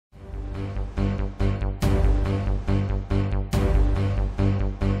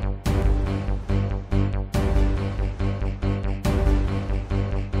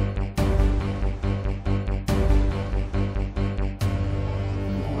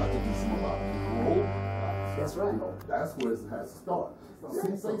That's right. You know, that's where it has to start.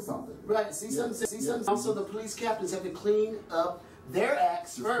 Say something. Right. See something. See something. Also, the police captains have to clean up their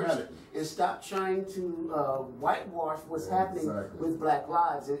acts first and stop trying to whitewash what's happening with Black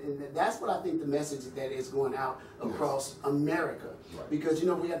lives. And that's what I think the message that is going out across America. Because, you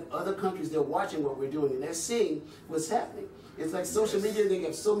know, we have other countries, they're watching what we're doing and they're seeing what's happening. It's like social media, they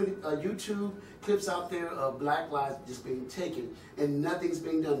have so many YouTube clips out there of Black lives just being taken and nothing's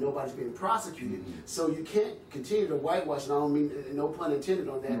being done, nobody's being prosecuted. So you can't continue to whitewash, and I don't mean, no pun intended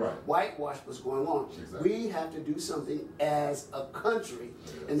on that, whitewash what's going on. We have to do something as a country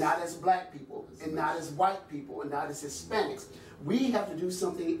and not as Black people and not as white people and not as Hispanics. We have to do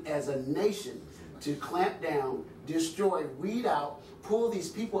something as a nation to clamp down, destroy, weed out, pull these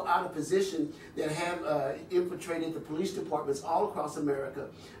people out of position that have infiltrated the police departments all across America.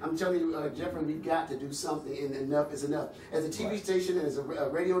 I'm telling you, Jeffery, we've got to do something, and enough is enough. As a TV station and as a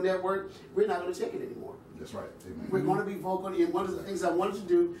radio network, we're not going to take it anymore. That's right. Amen. We're going to be vocal, and one of the things I wanted to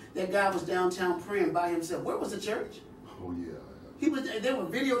do, that guy was downtown praying by himself. Where was the church? Oh, yeah. He was. They were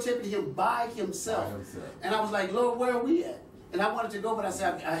videotaping him by himself. And I was like, Lord, where are we at? And I wanted to go, but I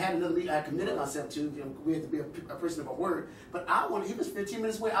said I had another meeting I committed myself to. You know, we had to be a person of a word. But I wanted. He was 15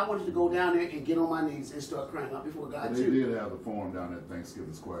 minutes away. I wanted to go down there and get on my knees and start crying out before God. They did have the forum down at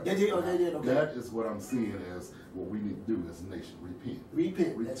Thanksgiving Square. They did. Oh, they did. Okay. That is what I'm seeing as what we need to do as a nation: repent.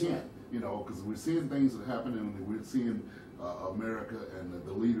 Repent. That's right. You know, because we're seeing things that are happening, and we're seeing America and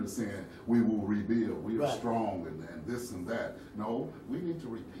the leaders saying we will rebuild, we are strong, and this and that. No, we need to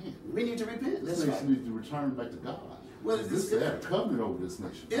repent. We need to repent. This nation needs to return back to God. Well, they have a covenant over this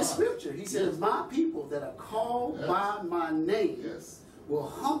nation. It's scripture. He says, "My people that are called by my name will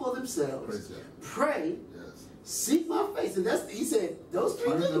humble themselves, pray, seek my face." And that's, he said, those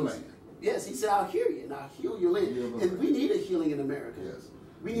three things. Yes, he said, "I'll hear you and I'll heal your land." And we need a healing in America.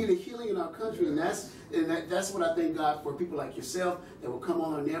 We need a healing in our country, and that's what I thank God for, people like yourself that will come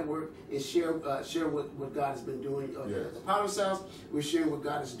on our network and share what God has been doing at the Potter's House. We're sharing what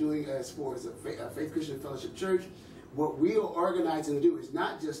God is doing as far as a Faith Christian Fellowship Church. What we are organizing to do is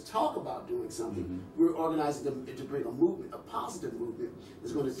not just talk about doing something. We're organizing to bring a movement, a positive movement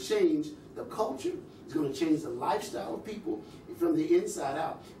that's going to change the culture. It's going to change the lifestyle of people from the inside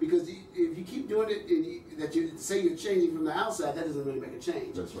out. Because if you keep doing it, and that you say you're changing from the outside, that doesn't really make a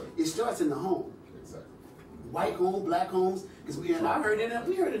change. That's right. It starts in the home. Exactly. White home, Black homes. Because we heard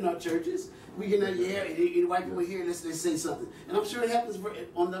it in our churches. We get any white people here, let's say something. And I'm sure it happens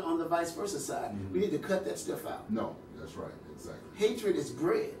on the vice versa side. We need to cut that stuff out. No, that's right, exactly. Hatred is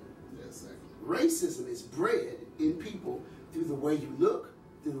bred. Exactly. Racism is bred in people through the way you look,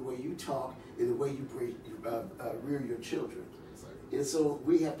 through the way you talk, and the way you rear your children. Exactly. And so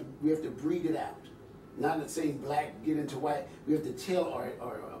we have to breed it out. Not saying Black get into white. We have to tell our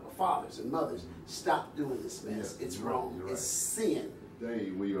fathers and mothers, stop doing this mess. It's wrong. It's sin.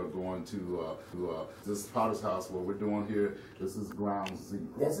 Today we are going to this Potter's House. What we're doing here, this is ground zero.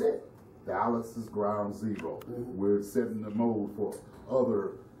 That's it. Dallas is ground zero. We're setting the mode for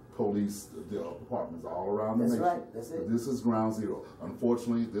other police departments all around the nation. That's right. That's it. But this is ground zero.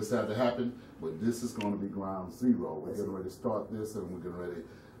 Unfortunately, this had to happen, but this is going to be ground zero. We're getting ready to start this, and we're getting ready to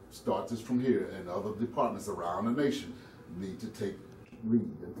start this from here. And other departments around the nation need to lead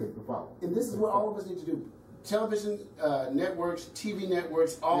and take the follow. And this is what all of us need to do. Television networks, TV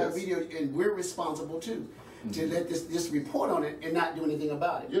networks, all video, and we're responsible too to let this report on it and not do anything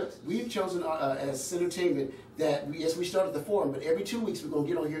about it. Yes. We've chosen as entertainment that we start at the forum, but every 2 weeks we're going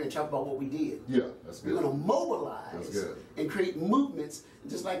to get on here and talk about what we did. Yeah, that's good. We're going to mobilize and create movements,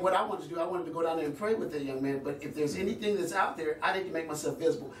 just like what I wanted to do. I wanted to go down there and pray with that young man, but if there's anything that's out there, I need to make myself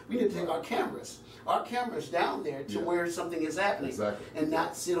visible. We need to take our cameras down there to where something is happening, and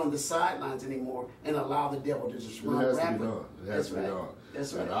not sit on the sidelines anymore and allow the devil to just run rampant. It has to be done.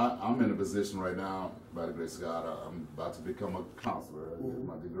 That's right. And I'm in a position right now, by the grace of God, I'm about to become a counselor. I get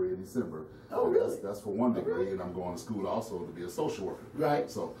my degree in December. Oh, really? That's for one degree, and I'm going to school also to be a social worker. Right.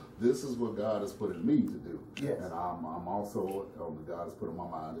 So this is what God has put in me to do. Yes. And I'm also, God has put in my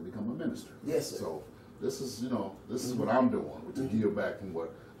mind to become a minister. Yes, sir. So this is, this is what I'm doing, to give back from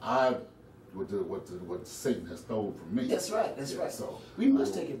what Satan has stolen from me. That's right. That's right. So we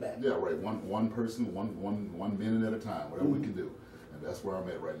must take it back. Yeah, right. One person, one minute at a time, whatever we can do. And that's where I'm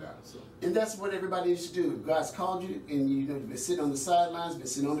at right now. So. And that's what everybody needs to do. If God's called you, and you've been sitting on the sidelines, been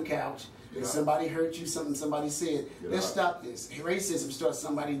sitting on the couch, and somebody hurt you, something somebody said, let's stop this. Racism starts,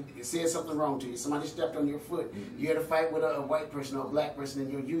 somebody said something wrong to you, somebody stepped on your foot. You had a fight with a white person or a Black person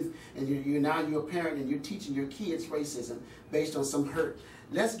in your youth, and now you're a parent and you're teaching your kids racism based on some hurt.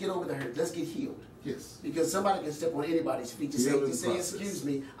 Let's get over the hurt. Let's get healed. Yes. Because somebody can step on anybody's feet to say, excuse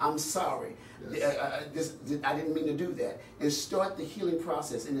me, I'm sorry. Yes. I didn't mean to do that. And start the healing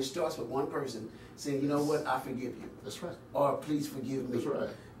process. And it starts with one person saying, you know what, I forgive you. That's right. Or please forgive me. That's right.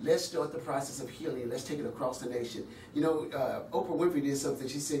 Let's start the process of healing. Let's take it across the nation. You know, Oprah Winfrey did something.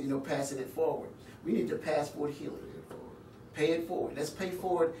 She said, you know, passing it forward. We need to pass forward healing. Pay it forward. Let's pay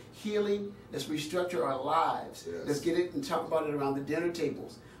forward healing. Let's restructure our lives. Yes. Let's get it and talk about it around the dinner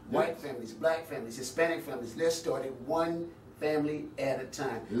tables. White families, black families, Hispanic families. Let's start it one family at a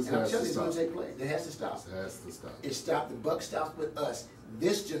time. And I'm telling you, it's going to take place. It has to stop. It has to stop. It stopped. The buck stops with us.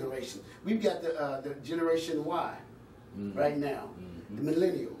 This generation. We've got the Generation Y right now. The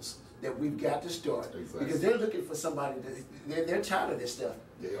millennials that we've got to start. Exactly. Because they're looking for somebody. They're tired of this stuff.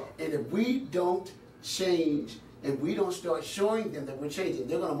 They are. And if we don't change and we don't start showing them that we're changing,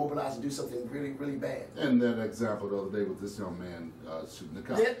 they're going to mobilize and do something really, really bad. And that example the other day with this young man shooting the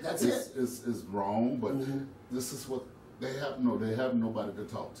cop. Yeah, that's it. Is wrong, but this is what they have. No, they have nobody to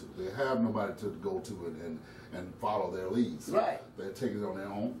talk to. They have nobody to go to and follow their leads. Right. They're taking it on their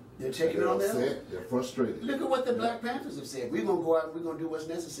own. They're taking it on their own. They're frustrated. Look at what the Black Panthers have said. We're going to go out and we're going to do what's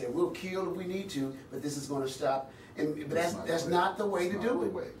necessary. We'll kill if we need to, but this is going to stop. But that's not the way to do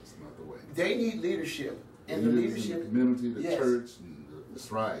it. It's not the way. They need leadership. And the leadership, in the community, the church, and that's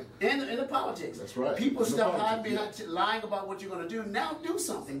right. And the politics. That's right. People stop hiding behind lying about what you're going to do. Now do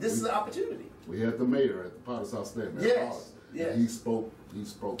something. This is an opportunity. We had the mayor at the Potter's House there, Mayor Rollins. Yes. He spoke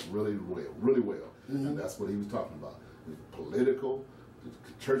really well, and that's what he was talking about. The political, the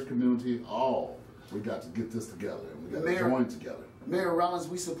church community, all we got to get this together, and we got to join together. Mayor Rollins,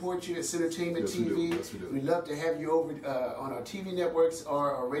 we support you at Centertainment TV. Yes, we do. We'd love to have you over on our TV networks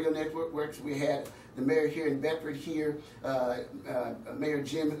or our radio networks. We had the mayor here in Bedford here, Mayor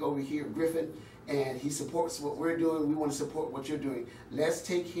Jim over here, Griffin, and he supports what we're doing. We want to support what you're doing. Let's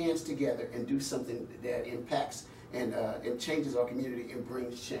take hands together and do something that impacts and changes our community and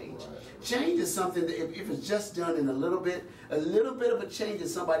brings change. Right. Change is something that if it's just done in a little bit of a change in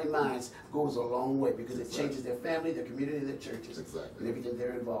somebody's minds goes a long way because it changes their family, their community, their churches, and everything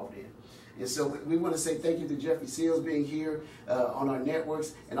they're involved in. And so we want to say thank you to Jeffrey Seals being here on our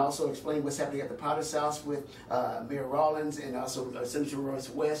networks and also explain what's happening at the Potter's House with Mayor Rollins and also Senator Royce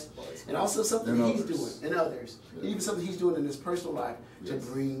West and also something he's doing and others. Even something he's doing in his personal life to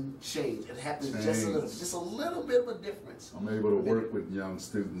bring change. It happens just a little bit of a difference. I'm able to work with young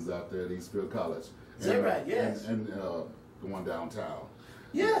students out there at Eastfield College. Is that right? Yes. And the one downtown.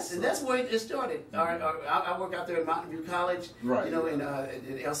 Yes, and that's where it started. I work out there at Mountain View College, right? You know, in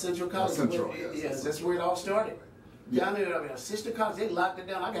El Centro College. El Centro, yes, that's where it all started. Down there, our sister college, they locked it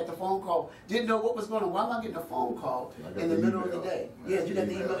down. I got the phone call. Didn't know what was going on. Why am I getting a phone call in the middle of the day? Yeah, you got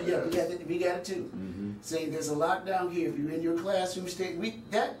the email. Yeah, we got it too. Saying there's a lockdown here. If you're in your classroom,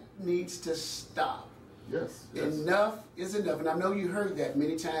 that needs to stop. Yes. Enough is enough, and I know you heard that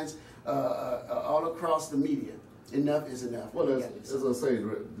many times all across the media. Enough is enough. Well, as I say,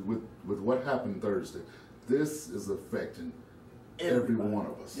 with what happened Thursday, this is affecting every one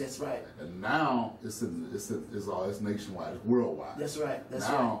of us. That's right. And now it's nationwide, it's worldwide. That's right.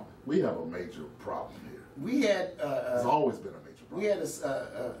 Now we have a major problem here. We had it's always been a major problem. We had a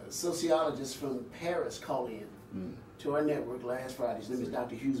sociologist from Paris call in to our network last Friday. His name is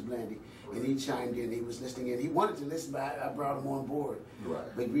Dr. Hughes Blandy, and he chimed in. He was listening in. He wanted to listen, but I brought him on board.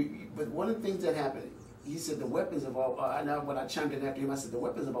 Right. But one of the things that happened. He said the weapons of our, when I chimed in after him, I said the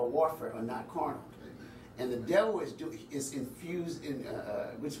weapons of our warfare are not carnal. And the devil is infused in,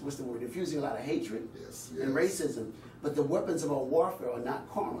 what's the word? Infusing a lot of hatred and racism. But the weapons of our warfare are not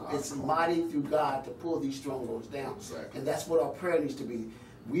carnal. It's mighty through God to pull these strongholds down. Exactly. And that's what our prayer needs to be.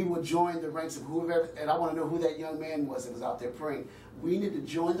 We will join the ranks of whoever, and I want to know who that young man was that was out there praying. We need to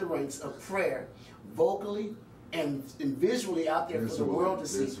join the ranks of prayer vocally and visually out there for the world to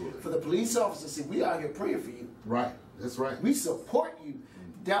see, for the police officers to see. We out here praying for you. Right, that's right. We support you.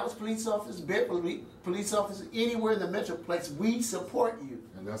 Dallas police officers, Bedford police officers, anywhere in the metroplex, we support you.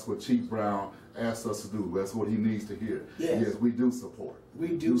 And that's what Chief Brown asked us to do. That's what he needs to hear. Yes, we do support. We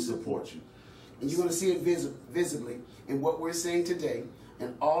do support you. And you're going to see it visibly in what we're saying today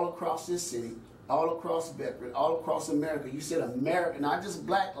and all across this city, all across Bedford, all across America. You said America, not just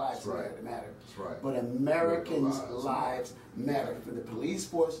black lives matter, That's right. But Americans' lives matter. For the police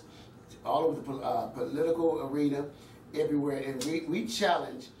force, all over the political arena, everywhere. And we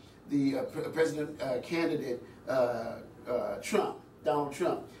challenge the president candidate, Donald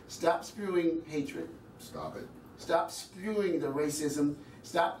Trump. Stop spewing hatred. Stop it. Stop spewing the racism.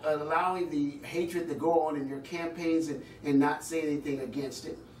 Stop allowing the hatred to go on in your campaigns and not say anything against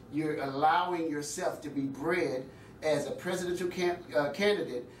it. You're allowing yourself to be bred as a presidential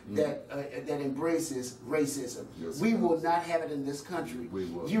candidate that embraces racism. Yes, we will not have it in this country.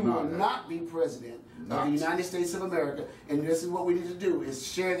 You will not be president of the United States of America, and this is what we need to do, is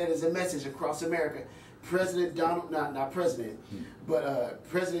share that as a message across America. President Donald, not president, but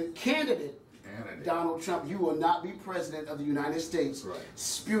president candidate Donald Trump, you will not be president of the United States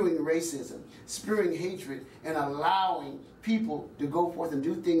spewing racism, spewing hatred, and allowing people to go forth and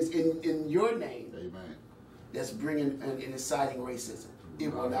do things in your name. Amen. That's bringing and inciting racism.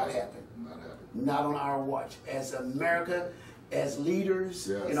 It will not happen. Not on our watch. As America, as leaders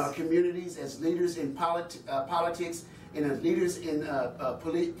in our communities, as leaders in politics, and as leaders in the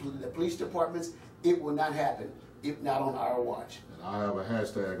police departments, it will not happen if not on our watch. And I have a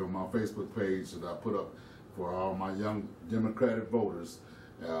hashtag on my Facebook page that I put up for all my young Democratic voters.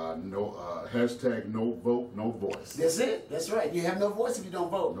 Hashtag no vote, no voice. That's it. That's right. You have no voice if you don't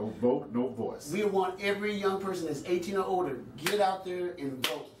vote. No vote, no voice. We want every young person that's 18 or older, get out there and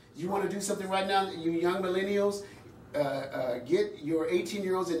vote. You want to do something right now, you young millennials, get your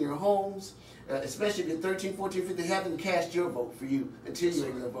 18-year-olds in your homes, especially if you're 13, 14, 15, have them cast your vote for you until you're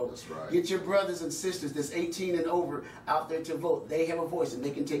able to vote. That's right. Get your brothers and sisters that's 18 and over out there to vote. They have a voice and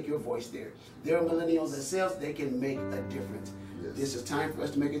they can take your voice there. They're millennials themselves. They can make a difference. Yes. This is time for us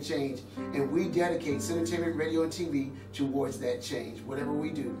to make a change, and we dedicate Entertainment Radio and TV towards that change. Whatever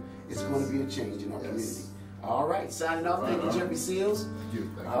we do, it's going to be a change in our community. All right, signing off. Thank you, Jeffery Seals. Thank you.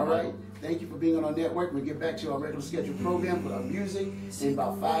 All right. Thank you for being on our network. We'll get back to our regular scheduled program with our music in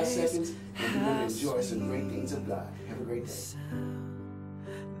about 5 seconds, and we're going to enjoy some great things of God. Have a great day.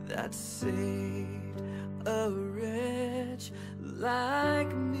 That saved a wretch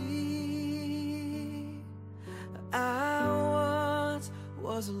like me. I once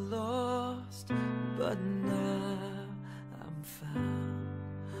was lost, but now I'm found.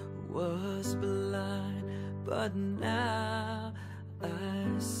 Was blind, but now